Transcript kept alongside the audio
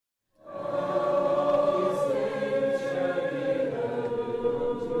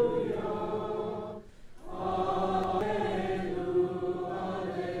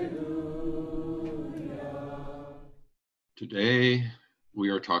Today, we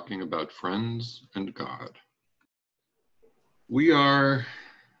are talking about friends and God. We are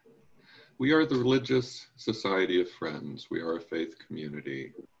the Religious Society of Friends. We are a faith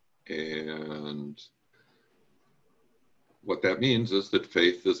community. And what that means is that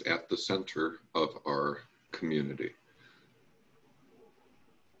faith is at the center of our community.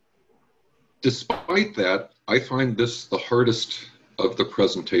 Despite that, I find this the hardest of the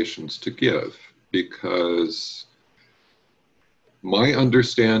presentations to give, because my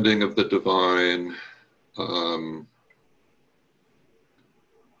understanding of the divine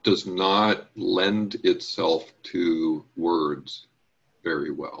does not lend itself to words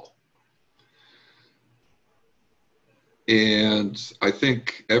very well. And I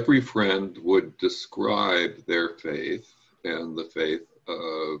think every friend would describe their faith and the faith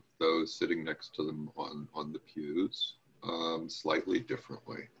of those sitting next to them on the pews slightly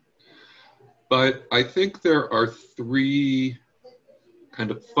differently. But I think there are three kind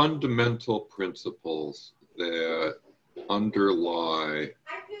of fundamental principles that underlie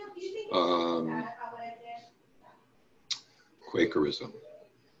Quakerism.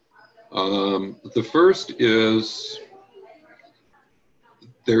 The first is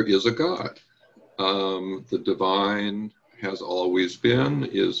there is a God. The divine has always been,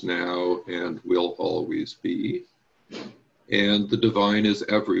 is now, and will always be. And the divine is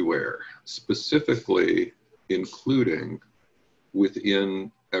everywhere, specifically including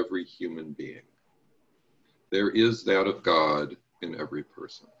within every human being. There is that of God in every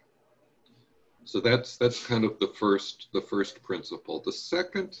person. So that's kind of the first principle. The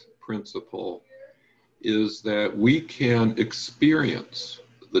second principle is that we can experience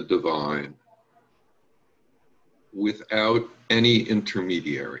the divine without any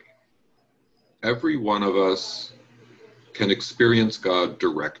intermediary. Every one of us can experience God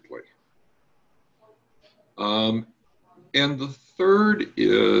directly. And the third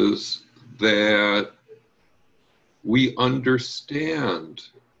is that we understand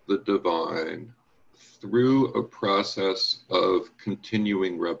the divine through a process of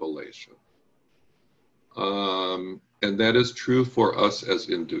continuing revelation. And that is true for us as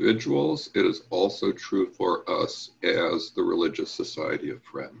individuals. It is also true for us as the Religious Society of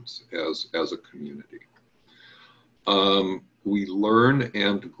Friends, as a community. We learn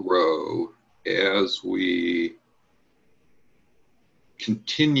and grow as we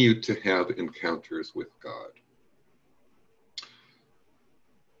continue to have encounters with God.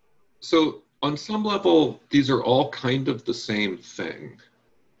 So on some level, these are all kind of the same thing.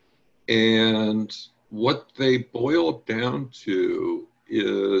 And what they boil down to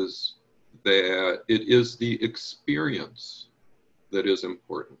is that it is the experience that is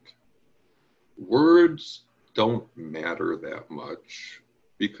important. Words don't matter that much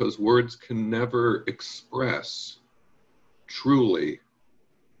because words can never express truly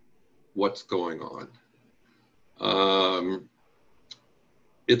what's going on.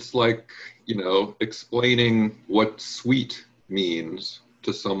 It's like, explaining what sweet means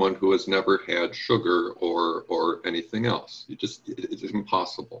to someone who has never had sugar or anything else. It's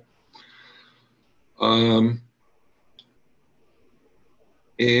impossible.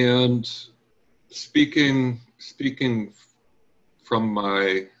 And speaking from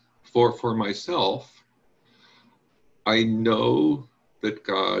for myself, I know that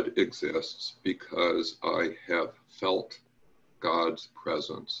God exists because I have felt God's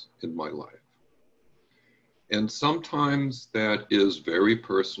presence in my life. And sometimes that is very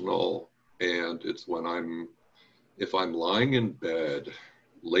personal, and it's when if I'm lying in bed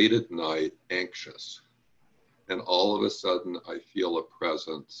late at night, anxious, and all of a sudden I feel a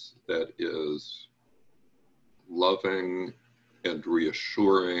presence that is loving and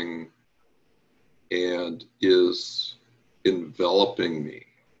reassuring and is enveloping me.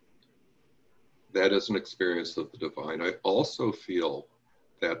 That is an experience of the divine. I also feel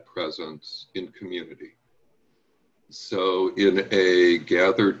that presence in community. So in a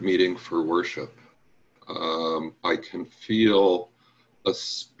gathered meeting for worship, I can feel a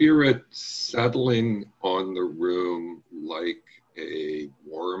spirit settling on the room like a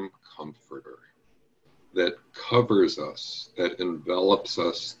warm comforter that covers us, that envelops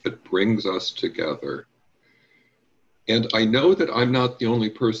us, that brings us together. And I know that I'm not the only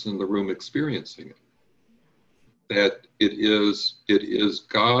person in the room experiencing it. That it is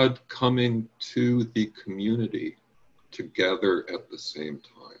God coming to the community together at the same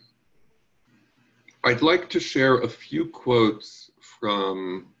time. I'd like to share a few quotes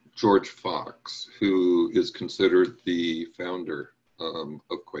from George Fox, who is considered the founder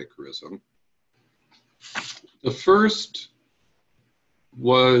of Quakerism. The first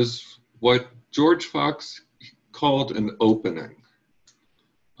was what George Fox called an opening.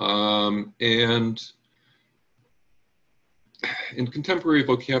 And in contemporary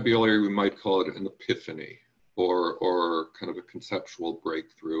vocabulary, we might call it an epiphany or kind of a conceptual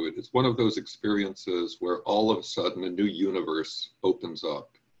breakthrough. It is one of those experiences where all of a sudden a new universe opens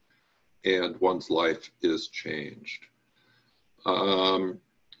up and one's life is changed.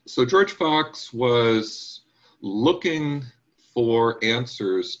 So George Fox was looking for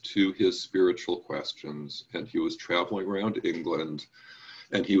answers to his spiritual questions, and he was traveling around England,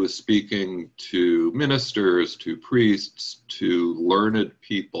 and he was speaking to ministers, to priests, to learned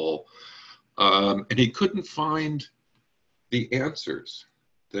people, and he couldn't find the answers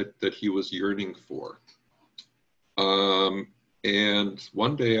that he was yearning for. And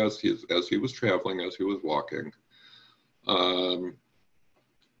one day, as he was traveling, as he was walking,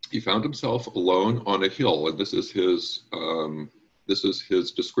 he found himself alone on a hill, and this is his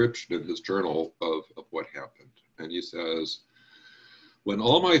description in his journal of what happened. And he says, "When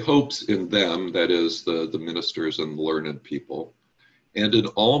all my hopes in them," that is the ministers and learned people, "and in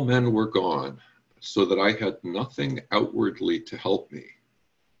all men were gone, so that I had nothing outwardly to help me,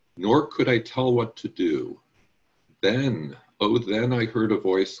 nor could I tell what to do, then, oh, then I heard a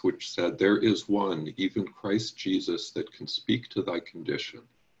voice which said, there is one, even Christ Jesus, that can speak to thy condition.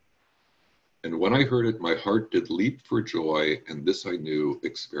 And when I heard it, my heart did leap for joy, and this I knew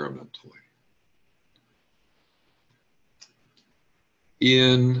experimentally."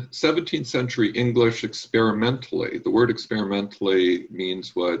 In 17th century English, experimentally, the word experimentally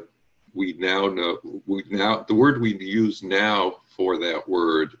means what we now know. The word we use now for that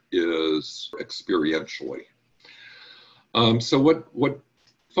word is experientially. So what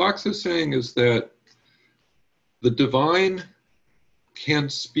Fox is saying is that the divine can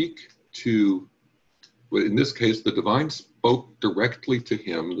speak to, in this case, the divine spoke directly to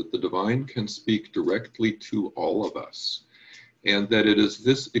him, that the divine can speak directly to all of us, and that it is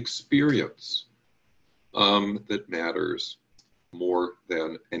this experience that matters more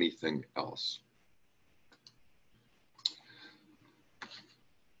than anything else.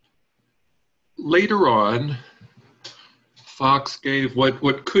 Later on, Fox gave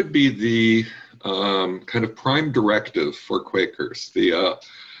what could be the kind of prime directive for Quakers, the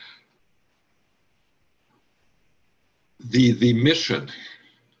mission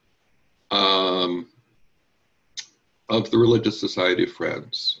of the Religious Society of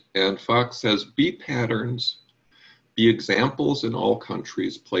Friends. And Fox says, "Be patterns, be examples in all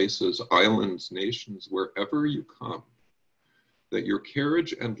countries, places, islands, nations, wherever you come, that your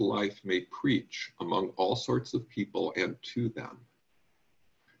carriage and life may preach among all sorts of people and to them.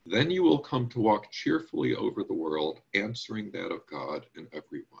 Then you will come to walk cheerfully over the world, answering that of God in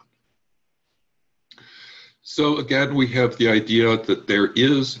everyone." So again, we have the idea that there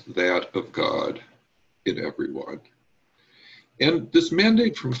is that of God in everyone. And this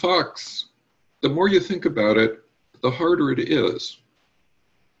mandate from Fox, the more you think about it, the harder it is.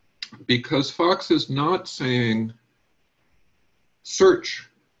 Because Fox is not saying, search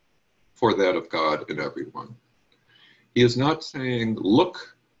for that of God in everyone. He is not saying,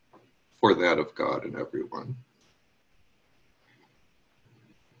 look for that of God in everyone.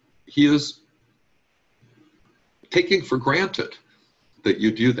 He is taking for granted that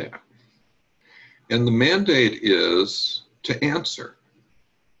you do that. And the mandate is to answer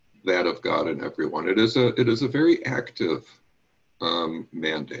that of God in everyone. It is a very active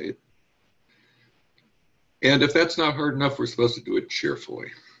mandate. And if that's not hard enough, we're supposed to do it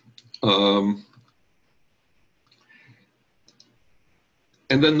cheerfully. And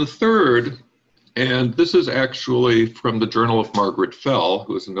then the third, and this is actually from the Journal of Margaret Fell,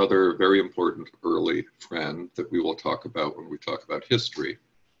 who is another very important early friend that we will talk about when we talk about history.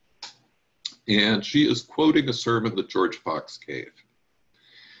 And she is quoting a sermon that George Fox gave.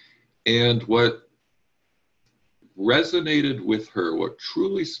 And what resonated with her, what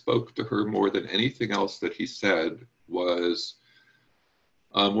truly spoke to her more than anything else that he said, was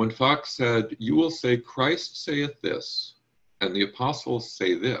when Fox said, "You will say, Christ saith this, and the apostles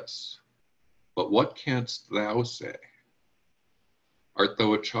say this, but what canst thou say? Art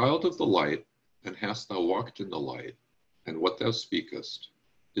thou a child of the light, and hast thou walked in the light, and what thou speakest,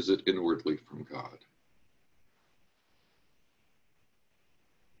 is it inwardly from God?"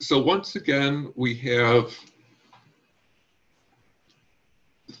 So once again, we have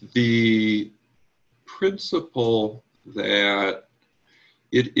the principle that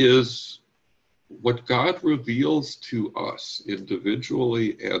it is what God reveals to us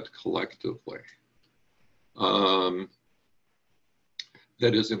individually and collectively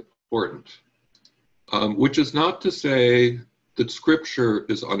that is important, which is not to say that Scripture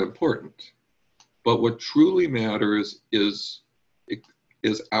is unimportant. But what truly matters is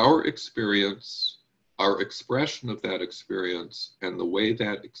our experience, our expression of that experience, and the way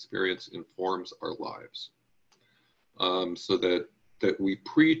that experience informs our lives. So that we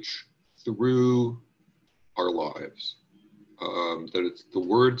preach through our lives, that the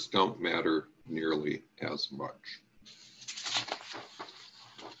words don't matter nearly as much.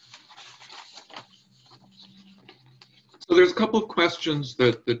 So there's a couple of questions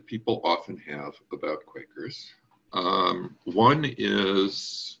that people often have about Quakers. One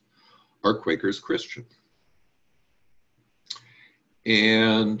is, are Quakers Christian?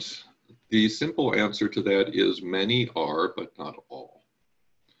 And the simple answer to that is many are, but not all.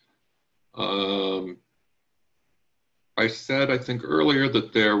 I said, I think earlier,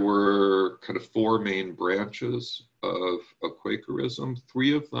 that there were kind of four main branches of Quakerism.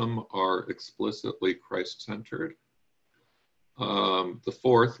 Three of them are explicitly Christ-centered. The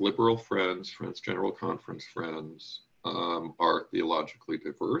fourth, Liberal Friends, General Conference Friends, are theologically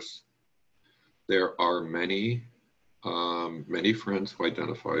diverse. There are many friends who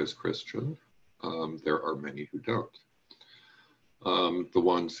identify as Christian. There are many who don't. The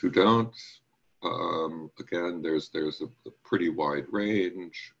ones who don't, again, there's a pretty wide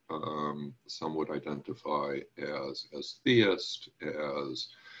range. Some would identify as theist, as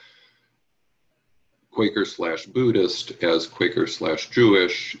Quaker/Buddhist, as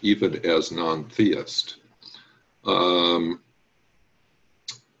Quaker/Jewish, even as non-theist.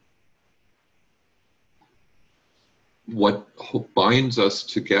 What binds us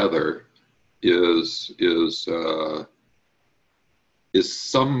together is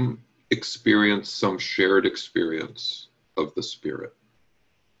some experience, some shared experience of the Spirit.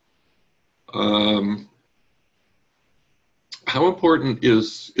 How important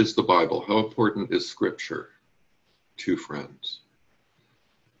is the Bible? How important is Scripture to friends?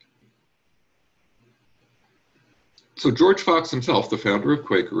 So George Fox himself, the founder of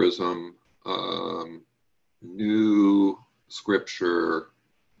Quakerism, knew Scripture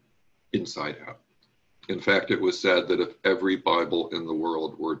inside out. In fact, it was said that if every Bible in the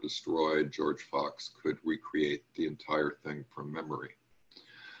world were destroyed, George Fox could recreate the entire thing from memory.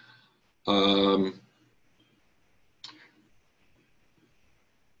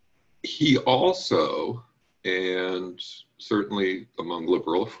 He also, and certainly among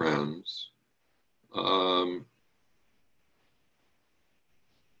liberal friends,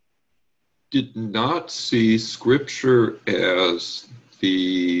 did not see Scripture as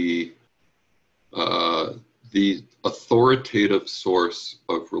the authoritative source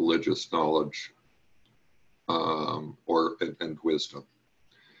of religious knowledge and wisdom.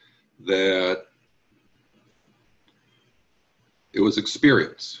 That it was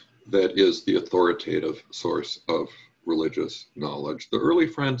experience that is the authoritative source of religious knowledge. The early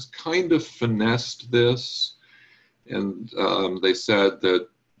friends kind of finessed this, and they said that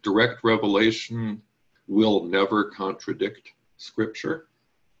direct revelation will never contradict Scripture.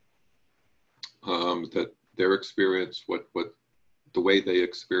 That their experience, the way they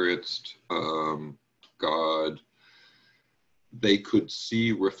experienced God, they could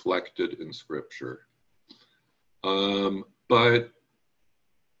see reflected in Scripture. But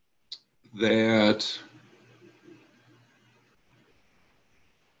that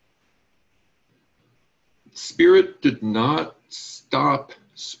Spirit did not stop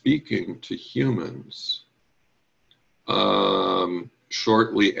speaking to humans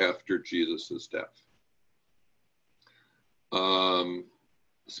shortly after Jesus' death.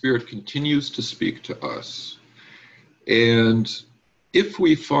 Spirit continues to speak to us. And if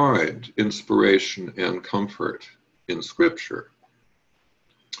we find inspiration and comfort in Scripture,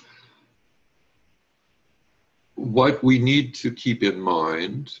 what we need to keep in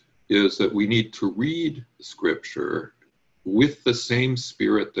mind is that we need to read Scripture with the same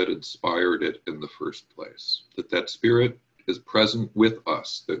Spirit that inspired it in the first place. That Spirit is present with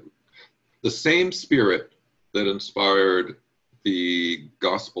us. That the same Spirit that inspired the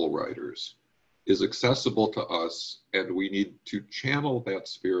gospel writers is accessible to us, and we need to channel that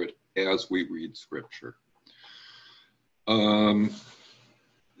Spirit as we read Scripture. That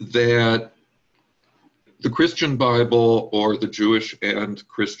the Christian Bible or the Jewish and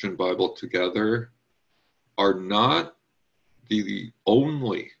Christian Bible together are not the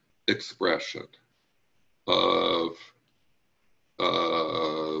only expression of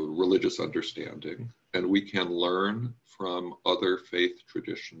religious understanding, and we can learn from other faith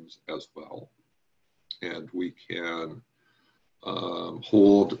traditions as well. And we can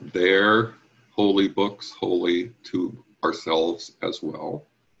hold their holy books holy to ourselves as well.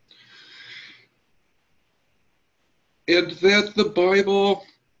 And that the Bible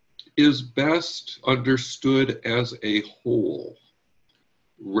is best understood as a whole.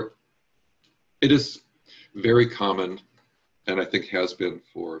 It is very common, and I think has been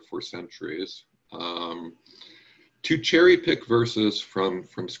for centuries, to cherry pick verses from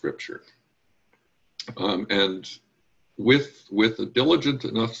Scripture. And with a diligent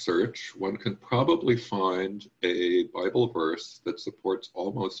enough search, one can probably find a Bible verse that supports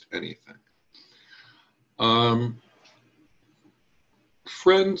almost anything.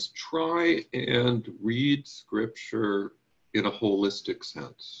 Friends, try and read Scripture in a holistic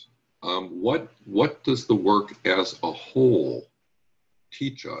sense. What does the work as a whole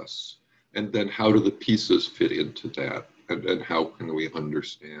teach us? And then how do the pieces fit into that? And how can we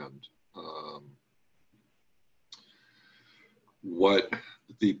understand what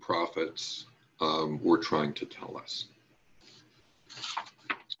the prophets were trying to tell us?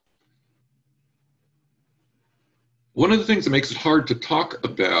 One of the things that makes it hard to talk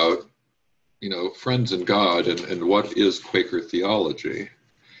about, friends and God and what is Quaker theology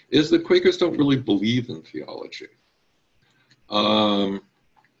is that Quakers don't really believe in theology.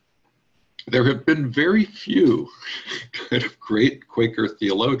 There have been very few kind of great Quaker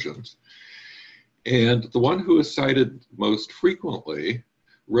theologians. And the one who is cited most frequently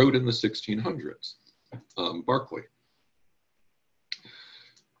wrote in the 1600s, Berkeley.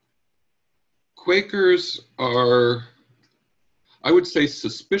 Quakers are, I would say,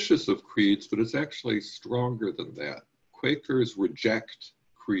 suspicious of creeds, but it's actually stronger than that. Quakers reject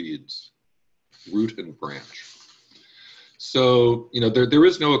creeds, root and branch. So, there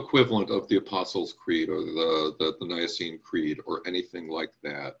is no equivalent of the Apostles' Creed or the Nicene Creed or anything like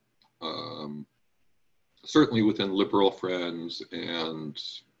that. Certainly within liberal friends, and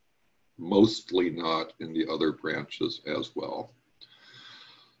mostly not in the other branches as well.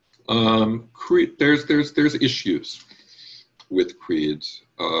 There's issues with creeds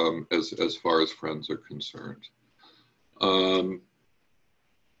as far as friends are concerned.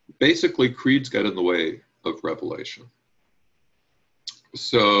 Basically, creeds get in the way of revelation.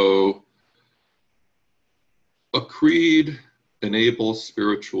 So a creed enables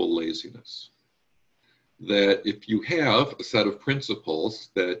spiritual laziness. That if you have a set of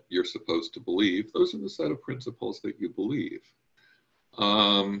principles that you're supposed to believe, those are the set of principles that you believe.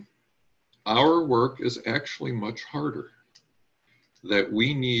 Our work is actually much harder. That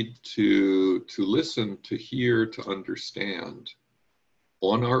we need to listen, to hear, to understand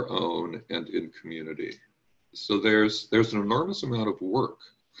on our own and in community. So there's an enormous amount of work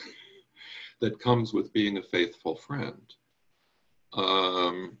that comes with being a faithful friend.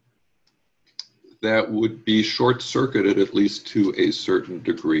 That would be short-circuited, at least to a certain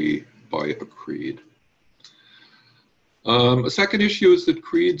degree, by a creed. A second issue is that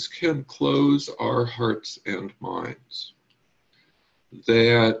creeds can close our hearts and minds.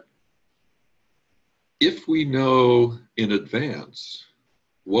 That if we know in advance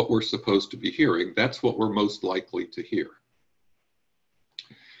what we're supposed to be hearing, that's what we're most likely to hear.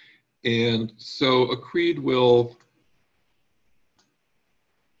 And so a creed will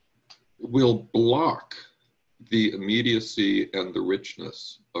block the immediacy and the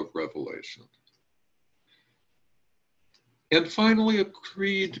richness of revelation. And finally, a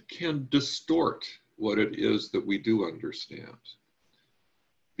creed can distort what it is that we do understand.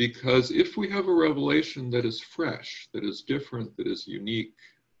 Because if we have a revelation that is fresh, that is different, that is unique,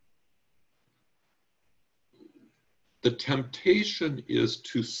 the temptation is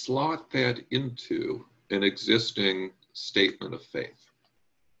to slot that into an existing statement of faith.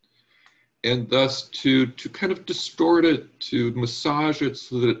 And thus to kind of distort it, to massage it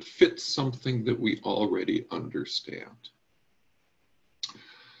so that it fits something that we already understand.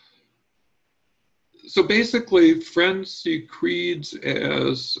 So basically, friends see creeds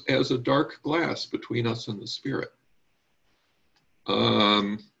as a dark glass between us and the Spirit.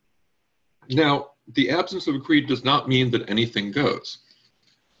 Now, the absence of a creed does not mean that anything goes.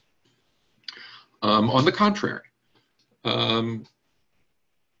 On the contrary,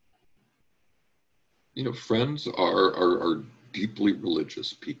 friends are deeply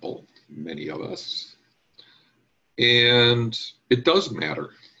religious people, many of us, and it does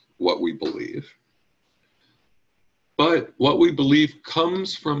matter what we believe. But what we believe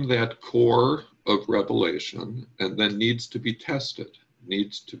comes from that core of revelation and then needs to be tested,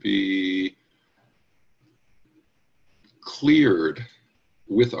 needs to be cleared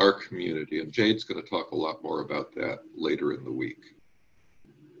with our community. And Jade's going to talk a lot more about that later in the week.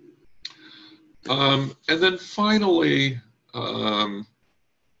 And then finally,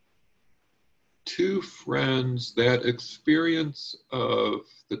 to friends, that experience of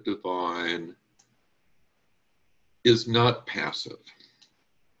the divine is not passive.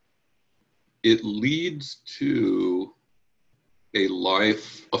 it leads to a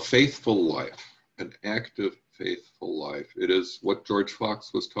life, a faithful life, an active, faithful life. It is what George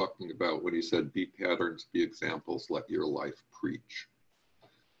Fox was talking about when he said, be patterns, be examples, let your life preach.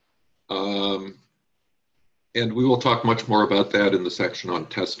 And we will talk much more about that in the section on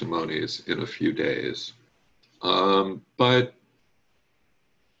testimonies in a few days. But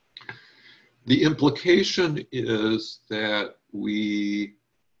the implication is that we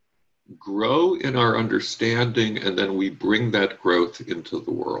grow in our understanding, and then we bring that growth into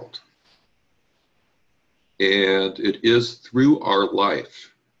the world. And it is through our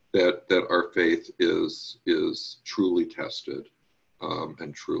life that our faith is truly tested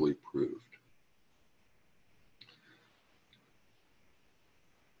and truly proved.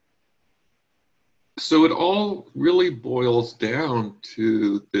 So it all really boils down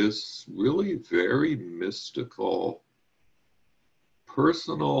to this really very mystical,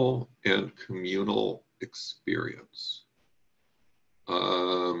 personal and communal experience.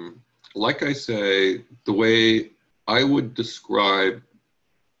 Like I say, the way I would describe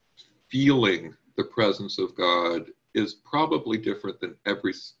feeling the presence of God is probably different than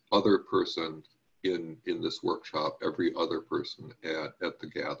every other person in this workshop, every other person at the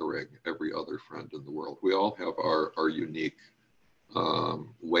gathering, every other friend in the world. We all have our unique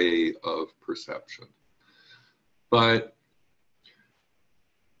way of perception. But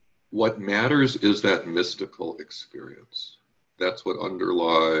what matters is that mystical experience. That's what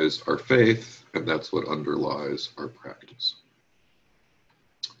underlies our faith, and that's what underlies our practice.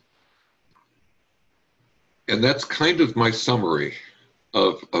 And that's kind of my summary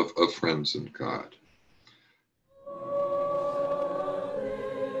of Friends in God.